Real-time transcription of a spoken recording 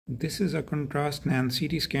This is a contrast and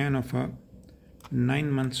CT scan of a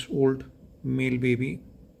 9 months old male baby.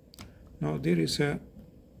 Now there is a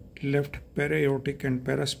left para-aortic and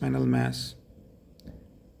paraspinal mass.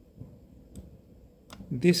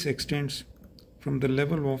 This extends from the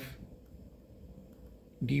level of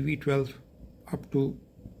DV12 up to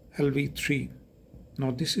LV3.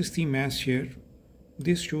 Now this is the mass here.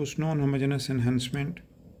 This shows non-homogeneous enhancement.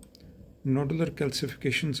 Nodular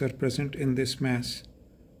calcifications are present in this mass.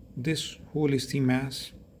 This hole is the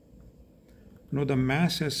mass. Now the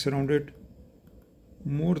mass has surrounded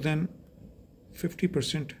more than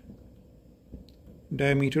 50%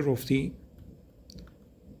 diameter of the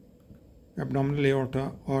abdominal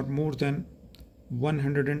aorta, or more than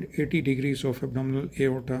 180 degrees of abdominal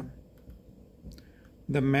aorta.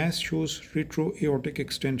 The mass shows retroaortic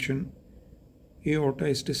extension. Aorta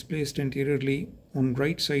is displaced anteriorly on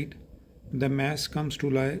right side. The mass comes to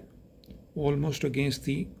lie almost against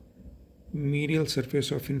the medial surface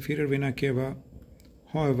of inferior vena cava.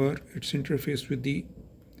 However, its interface with the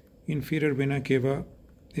inferior vena cava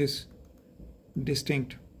is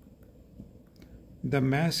distinct. The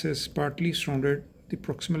mass has partly surrounded the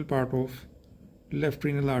proximal part of left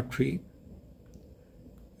renal artery.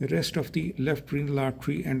 The rest of the left renal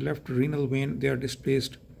artery and left renal vein, they are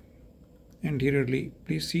displaced anteriorly.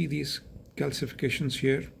 Please see these calcifications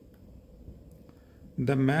here.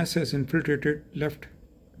 The mass has infiltrated left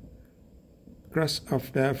crus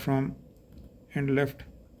of diaphragm and left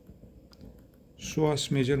psoas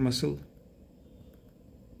major muscle.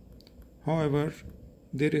 However,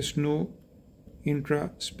 there is no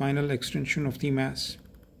intraspinal extension of the mass.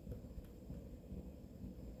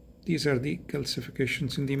 These are the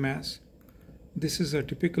calcifications in the mass. This is a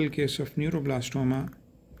typical case of neuroblastoma.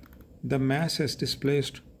 The mass has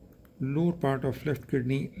displaced lower part of left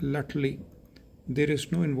kidney laterally. There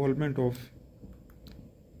is no involvement of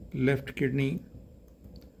left kidney.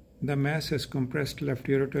 The mass has compressed left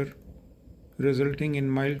ureter, resulting in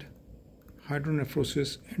mild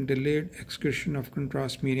hydronephrosis and delayed excretion of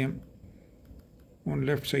contrast medium on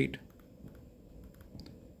left side.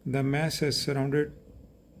 The mass has surrounded.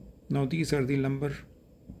 Now these are the lumbar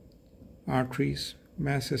arteries.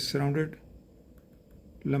 Mass has surrounded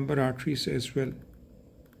lumbar arteries as well.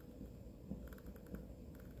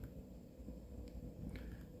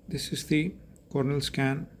 This is the coronal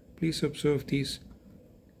scan. Please observe these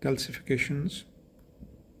calcifications.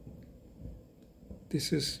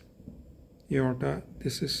 This is aorta.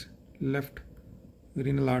 This is left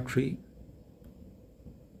renal artery.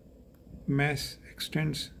 Mass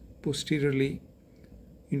extends posteriorly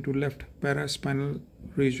into left paraspinal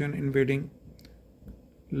region, invading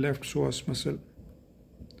left psoas muscle.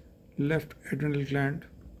 Left adrenal gland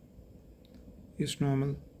is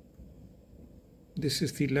normal. This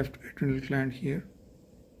is the left adrenal gland here.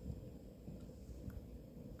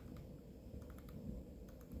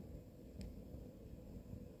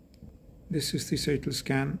 This is the sagittal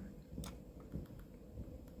scan.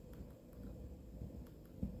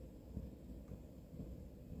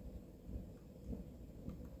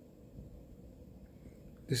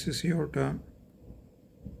 This is aorta.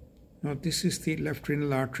 Now this is the left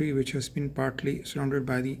renal artery, which has been partly surrounded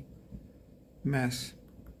by the mass.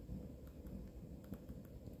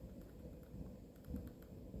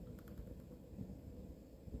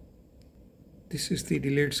 This is the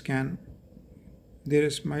delayed scan. There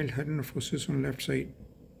is mild hydronephrosis on left side.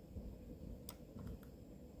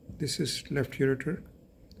 This is left ureter,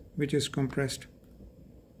 which is compressed,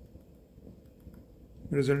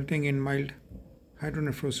 resulting in mild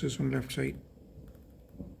hydronephrosis on left side.